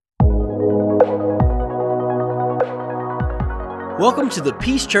Welcome to the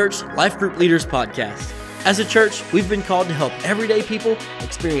Peace Church Life Group Leaders Podcast. As a church, we've been called to help everyday people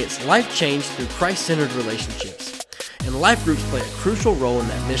experience life change through Christ-centered relationships. And life groups play a crucial role in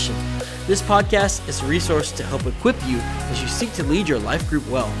that mission. This podcast is a resource to help equip you as you seek to lead your life group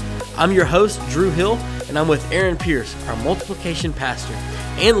well. I'm your host, Drew Hill, and I'm with Aaron Pierce, our multiplication pastor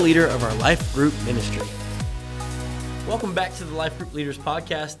and leader of our life group ministry. Welcome back to the Life Group Leaders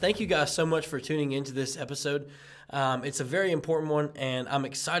Podcast. Thank you guys so much for tuning into this episode. It's a very important one, and I'm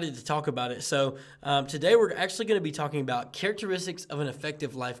excited to talk about it. So today we're actually going to be talking about characteristics of an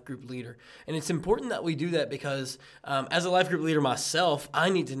effective life group leader. And it's important that we do that because as a life group leader myself, I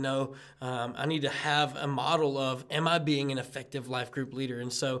need to know, I need to have a model of, am I being an effective life group leader?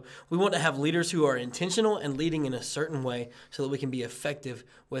 And so we want to have leaders who are intentional and leading in a certain way so that we can be effective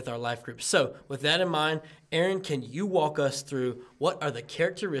with our life groups. So with that in mind, Aaron, can you walk us through what are the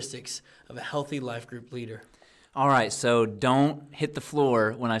characteristics of a healthy life group leader? All right, so don't hit the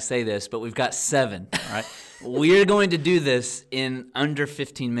floor when I say this, but we've got 7, all right? We're going to do this in under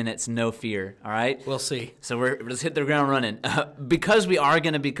 15 minutes, no fear, all right? We'll see. So let's hit the ground running. Because we are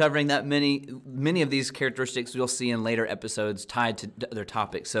going to be covering that many of these characteristics you'll see in later episodes tied to other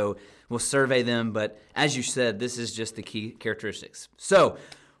topics, so we'll survey them, but as you said, this is just the key characteristics. So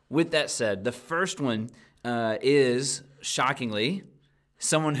with that said, the first one is, shockingly,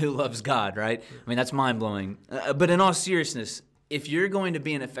 someone who loves God, right? I mean, that's mind-blowing. But in all seriousness, if you're going to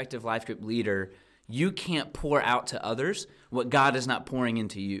be an effective life group leader, you can't pour out to others what God is not pouring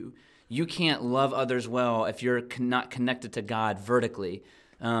into you. You can't love others well if you're not connected to God vertically.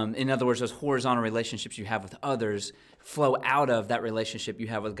 In other words, those horizontal relationships you have with others flow out of that relationship you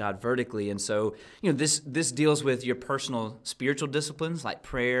have with God vertically. And so, this deals with your personal spiritual disciplines like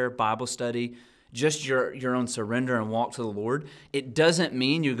prayer, Bible study, just your own surrender and walk to the Lord. It doesn't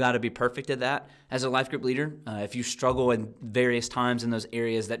mean you got to be perfect at that as a life group leader. If you struggle in various times in those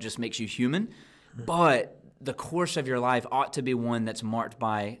areas, that just makes you human. But the course of your life ought to be one that's marked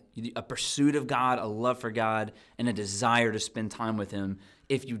by a pursuit of God, a love for God, and a desire to spend time with Him.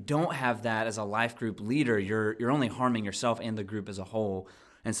 If you don't have that as a life group leader, you're only harming yourself and the group as a whole.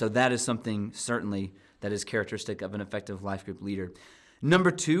 And so that is something certainly that is characteristic of an effective life group leader.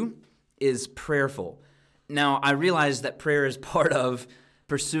 Number 2 is prayerful. Now, I realize that prayer is part of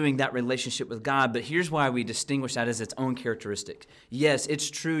pursuing that relationship with God, but here's why we distinguish that as its own characteristic. Yes,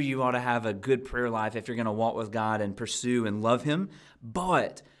 it's true you ought to have a good prayer life if you're going to walk with God and pursue and love Him,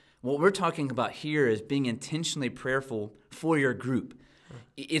 but what we're talking about here is being intentionally prayerful for your group.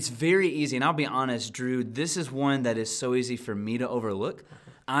 It's very easy, and I'll be honest, Drew, this is one that is so easy for me to overlook.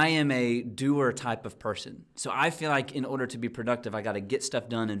 I am a doer type of person. So I feel like in order to be productive, I got to get stuff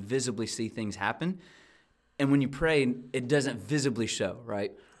done and visibly see things happen. And when you pray, it doesn't visibly show,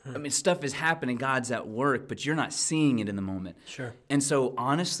 right? I mean, stuff is happening, God's at work, but you're not seeing it in the moment. Sure. And so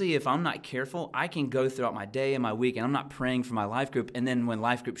honestly, if I'm not careful, I can go throughout my day and my week, and I'm not praying for my life group. And then when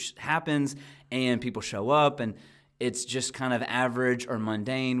life group happens and people show up and it's just kind of average or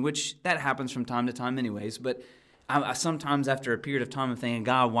mundane, which that happens from time to time anyways, but I sometimes after a period of time I'm thinking,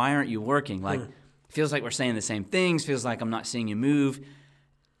 God, why aren't you working? Like, feels like we're saying the same things, feels like I'm not seeing you move.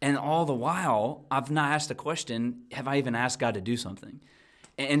 And all the while, I've not asked the question, have I even asked God to do something?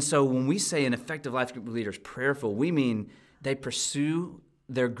 And so when we say an effective life group leader is prayerful, we mean they pursue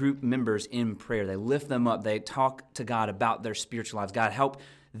their group members in prayer. They lift them up. They talk to God about their spiritual lives. God, help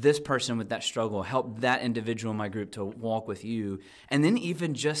this person with that struggle. Help that individual in my group to walk with you. And then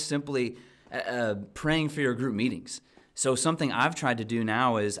even just simply praying for your group meetings. So something I've tried to do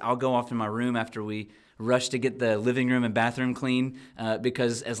now is I'll go off in my room after we rush to get the living room and bathroom clean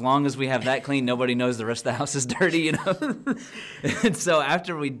because as long as we have that clean, nobody knows the rest of the house is dirty, And so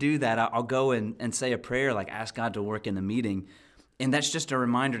after we do that, I'll go and say a prayer, like ask God to work in the meeting. And that's just a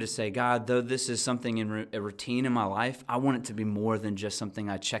reminder to say, God, though this is something in a routine in my life, I want it to be more than just something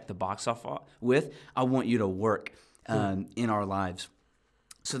I check the box off with. I want you to work in our lives.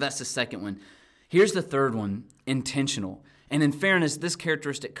 So that's the second one. Here's the third one, intentional. And in fairness, this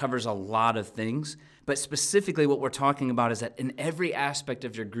characteristic covers a lot of things, but specifically what we're talking about is that in every aspect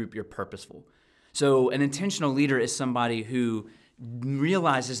of your group, you're purposeful. So an intentional leader is somebody who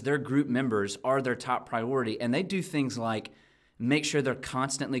realizes their group members are their top priority, and they do things like make sure they're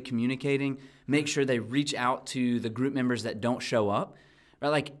constantly communicating, make sure they reach out to the group members that don't show up. Right,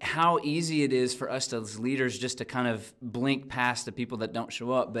 like how easy it is for us as leaders just to kind of blink past the people that don't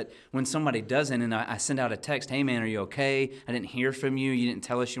show up. But when somebody doesn't, and I send out a text, hey man, are you okay? I didn't hear from you. You didn't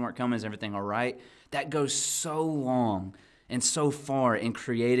tell us you weren't coming. Is everything all right? That goes so long and so far in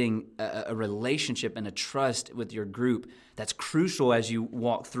creating a relationship and a trust with your group that's crucial as you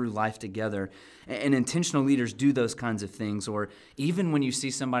walk through life together. And intentional leaders do those kinds of things. Or even when you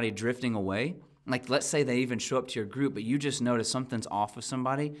see somebody drifting away, like let's say they even show up to your group, but you just notice something's off with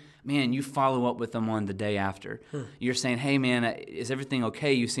somebody, man, you follow up with them on the day after. You're saying, hey man, is everything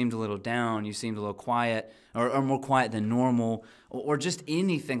okay? You seemed a little down, you seemed a little quiet, or more quiet than normal, or just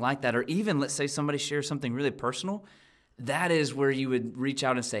anything like that. Or even let's say somebody shares something really personal. That is where you would reach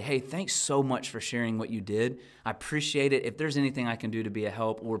out and say, hey, thanks so much for sharing what you did. I appreciate it. If there's anything I can do to be a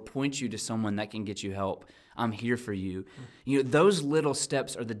help or point you to someone that can get you help, I'm here for you. You know, those little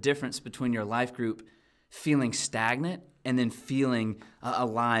steps are the difference between your life group feeling stagnant and then feeling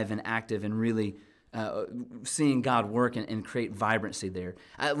alive and active and really seeing God work and create vibrancy there.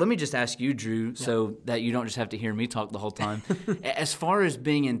 Let me just ask you, Drew, so that you don't just have to hear me talk the whole time. As far as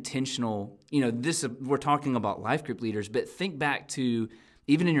being intentional, you know, we're talking about life group leaders, but think back to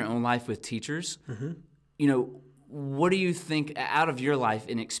even in your own life with teachers. You know, what do you think out of your life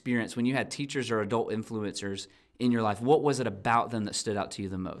and experience when you had teachers or adult influencers in your life? What was it about them that stood out to you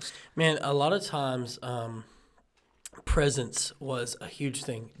the most? Man, a lot of times presence was a huge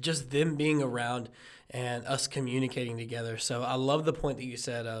thing. Just them being around and us communicating together. So I love the point that you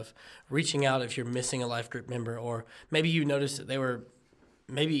said of reaching out if you're missing a life group member, or maybe you noticed that they were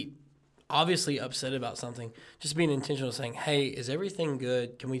maybe obviously upset about something. Just being intentional, saying, hey, is everything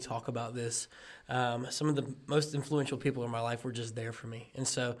good? Can we talk about this? Some of the most influential people in my life were just there for me. And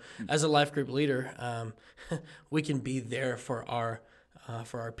so as a life group leader, we can be there for our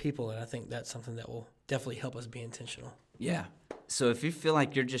people. And I think that's something that will definitely help us be intentional. Yeah. So if you feel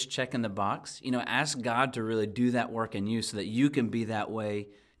like you're just checking the box, you know, ask God to really do that work in you so that you can be that way,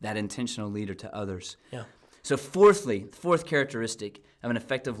 that intentional leader to others. Yeah. So fourth characteristic of an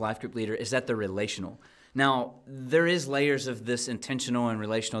effective life group leader is that they're relational. Now, there is layers of this intentional and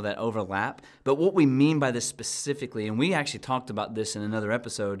relational that overlap, but what we mean by this specifically, and we actually talked about this in another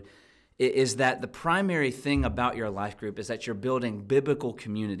episode, is that the primary thing about your life group is that you're building biblical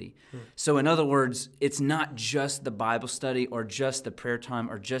community. So in other words, it's not just the Bible study or just the prayer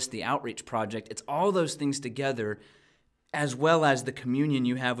time or just the outreach project. It's all those things together, as well as the communion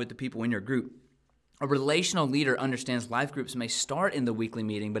you have with the people in your group. A relational leader understands life groups may start in the weekly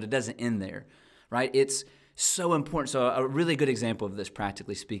meeting, but it doesn't end there, right? It's so important. So a really good example of this,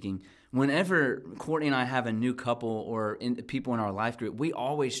 practically speaking, whenever Courtney and I have a new couple or people in our life group, we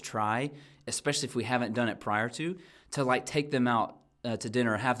always try, especially if we haven't done it prior to like take them out to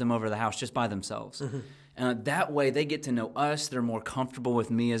dinner or have them over to the house just by themselves. That way they get to know us. They're more comfortable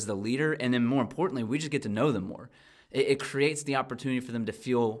with me as the leader. And then more importantly, we just get to know them more. It creates the opportunity for them to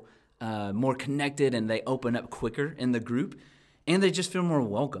feel more connected, and they open up quicker in the group, and they just feel more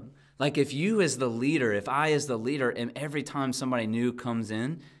welcome. Like if you as the leader, if I as the leader, and every time somebody new comes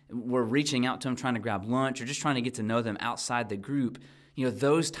in, we're reaching out to them, trying to grab lunch or just trying to get to know them outside the group, you know,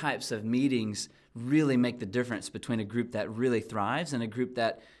 those types of meetings really make the difference between a group that really thrives and a group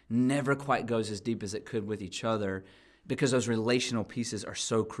that never quite goes as deep as it could with each other, because those relational pieces are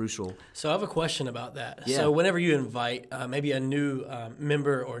so crucial. So I have a question about that. Yeah. So whenever you invite maybe a new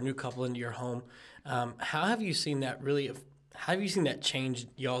member or a new couple into your home, how have you seen that change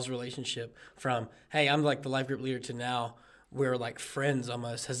y'all's relationship from, hey, I'm like the life group leader, to now we're like friends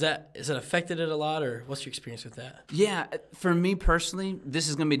almost? Has it affected it a lot, or what's your experience with that? Yeah, for me personally, this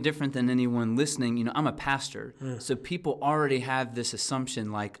is going to be different than anyone listening. You know, I'm a pastor, so people already have this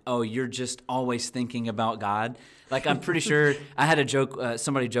assumption like, oh, you're just always thinking about God. Like, I'm pretty sure I had a joke,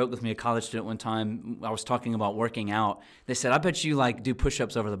 somebody joked with me, a college student one time, I was talking about working out. They said, I bet you like do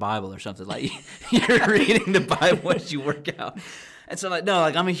push-ups over the Bible or something. Like, you're reading the Bible as you work out. And so like, no,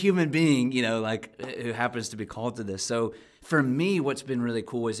 like I'm a human being, you know, like who happens to be called to this. So for me, what's been really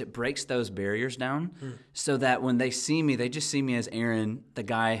cool is it breaks those barriers down so that when they see me, they just see me as Aaron, the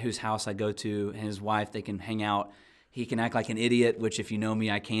guy whose house I go to, and his wife. They can hang out. He can act like an idiot, which if you know me,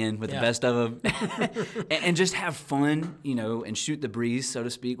 I can with the best of them, and just have fun, you know, and shoot the breeze, so to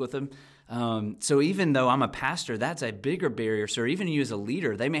speak, with them. So even though I'm a pastor, that's a bigger barrier. So even you as a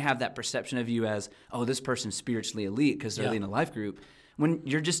leader, they may have that perception of you as, oh, this person's spiritually elite because they're leading a life group, when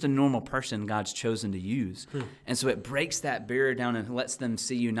you're just a normal person God's chosen to use. And so it breaks that barrier down and lets them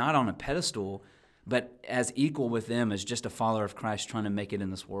see you not on a pedestal, but as equal with them as just a follower of Christ trying to make it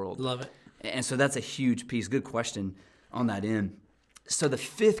in this world. Love it. And so that's a huge piece. Good question on that end. So the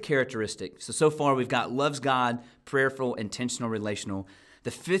fifth characteristic, so far we've got loves God, prayerful, intentional, relational. The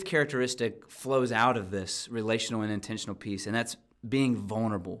fifth characteristic flows out of this relational and intentional piece, and that's being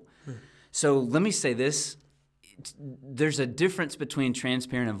vulnerable. So let me say this. There's a difference between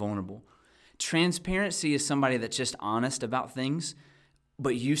transparent and vulnerable. Transparency is somebody that's just honest about things,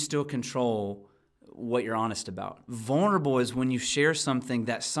 but you still control what you're honest about. Vulnerable is when you share something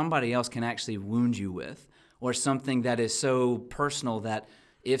that somebody else can actually wound you with, or something that is so personal that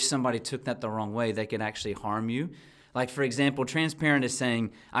if somebody took that the wrong way, they could actually harm you. Like, for example, transparent is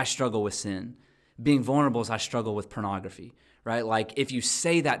saying, I struggle with sin. Being vulnerable is I struggle with pornography, right? Like, if you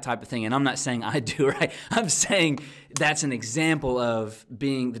say that type of thing, and I'm not saying I do, right? I'm saying that's an example of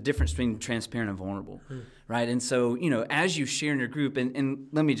being the difference between transparent and vulnerable, right? And so, as you share in your group, and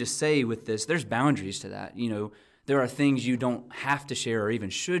let me just say with this, there's boundaries to that. There are things you don't have to share or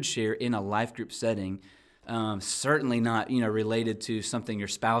even should share in a life group setting. Certainly not, related to something your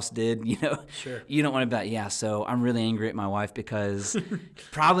spouse did, Sure. You don't want to be like, so I'm really angry at my wife because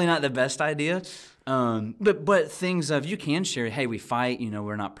probably not the best idea. But things of, you can share, hey, we fight,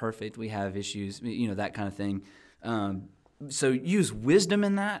 we're not perfect, we have issues, that kind of thing. So use wisdom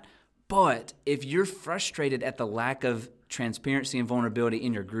in that. But if you're frustrated at the lack of transparency and vulnerability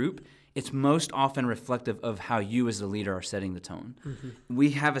in your group, it's most often reflective of how you as the leader are setting the tone. Mm-hmm.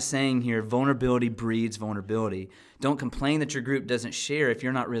 We have a saying here, vulnerability breeds vulnerability. Don't complain that your group doesn't share if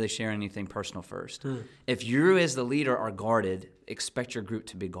you're not really sharing anything personal first. If you as the leader are guarded, expect your group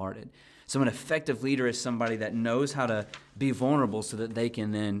to be guarded. So an effective leader is somebody that knows how to be vulnerable so that they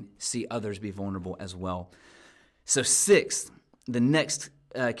can then see others be vulnerable as well. So sixth, the next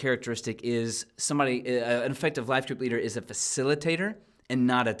characteristic is an effective life group leader is a facilitator and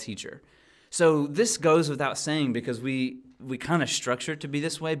not a teacher. So this goes without saying because we kind of structure it to be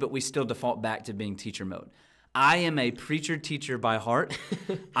this way, but we still default back to being teacher mode. I am a preacher-teacher by heart.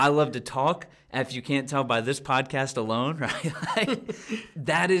 I love to talk, if you can't tell by this podcast alone, right?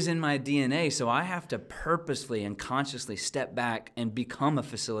 That is in my DNA, so I have to purposefully and consciously step back and become a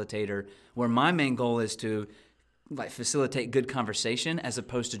facilitator where my main goal is to facilitate good conversation as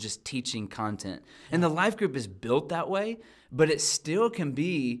opposed to just teaching content. And the life group is built that way, but it still can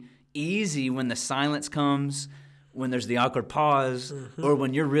be easy when the silence comes, when there's the awkward pause, or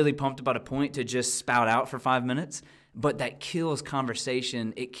when you're really pumped about a point to just spout out for 5 minutes. But that kills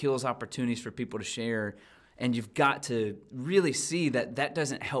conversation. It kills opportunities for people to share. And you've got to really see that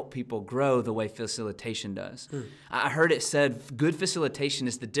doesn't help people grow the way facilitation does. I heard it said, good facilitation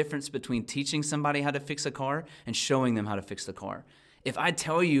is the difference between teaching somebody how to fix a car and showing them how to fix the car. If I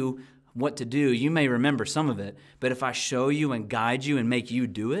tell you what to do, you may remember some of it, but if I show you and guide you and make you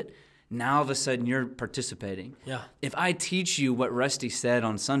do it, now all of a sudden you're participating. Yeah. If I teach you what Rusty said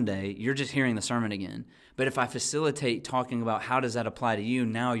on Sunday, you're just hearing the sermon again. But if I facilitate talking about how does that apply to you,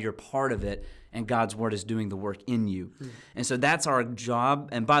 now you're part of it, and God's word is doing the work in you. And so that's our job.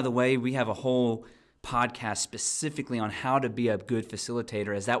 And by the way, we have a whole podcast specifically on how to be a good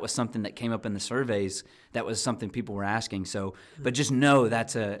facilitator, as that was something that came up in the surveys. That was something people were asking. So, but just know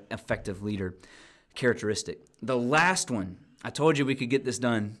that's an effective leader characteristic. The last one, I told you we could get this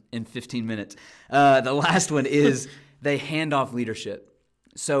done in 15 minutes. The last one is they hand off leadership.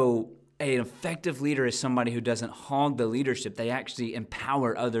 So an effective leader is somebody who doesn't hog the leadership. They actually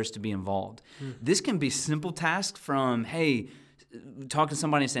empower others to be involved. This can be simple tasks from, hey, talk to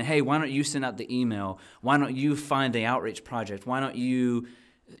somebody and say, hey, why don't you send out the email? Why don't you find the outreach project? Why don't you,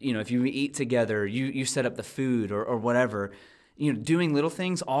 if you eat together, you set up the food or whatever. Doing little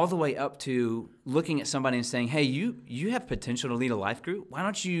things all the way up to looking at somebody and saying, hey, you have potential to lead a life group. Why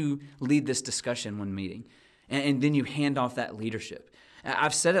don't you lead this discussion one meeting? And then you hand off that leadership.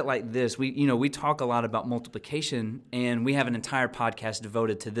 I've said it like this. We talk a lot about multiplication, and we have an entire podcast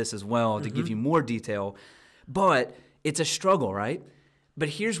devoted to this as well to give you more detail. But it's a struggle, right? But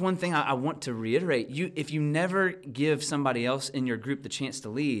here's one thing I want to reiterate. If you never give somebody else in your group the chance to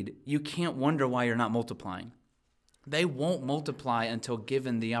lead, you can't wonder why you're not multiplying. They won't multiply until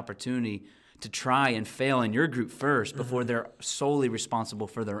given the opportunity to try and fail in your group first before they're solely responsible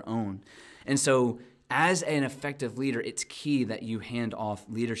for their own. And so as an effective leader, it's key that you hand off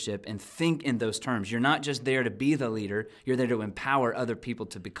leadership and think in those terms. You're not just there to be the leader, you're there to empower other people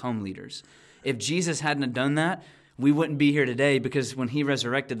to become leaders. If Jesus hadn't done that, we wouldn't be here today, because when he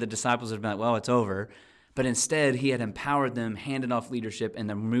resurrected, the disciples would have been like, well, it's over. But instead, he had empowered them, handed off leadership, and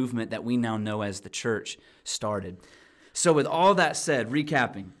the movement that we now know as the church started. So with all that said,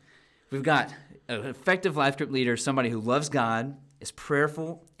 recapping, we've got an effective life group leader, somebody who loves God, is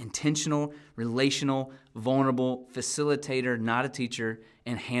prayerful, intentional, relational, vulnerable, facilitator, not a teacher,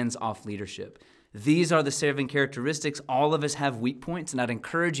 and hands-off leadership. These are the 7 characteristics. All of us have weak points, and I'd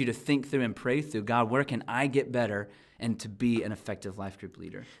encourage you to think through and pray through, God, where can I get better and to be an effective life group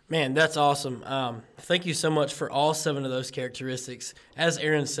leader. Man, that's awesome. Thank you so much for all 7 of those characteristics. As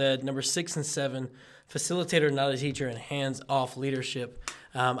Aaron said, number 6 and 7, facilitator, not a teacher, and hands-off leadership.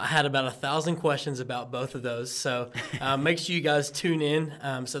 I had about 1,000 questions about both of those, so make sure you guys tune in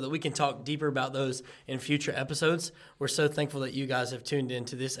so that we can talk deeper about those in future episodes. We're so thankful that you guys have tuned in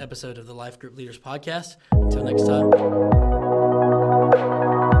to this episode of the Life Group Leaders Podcast. Until next time.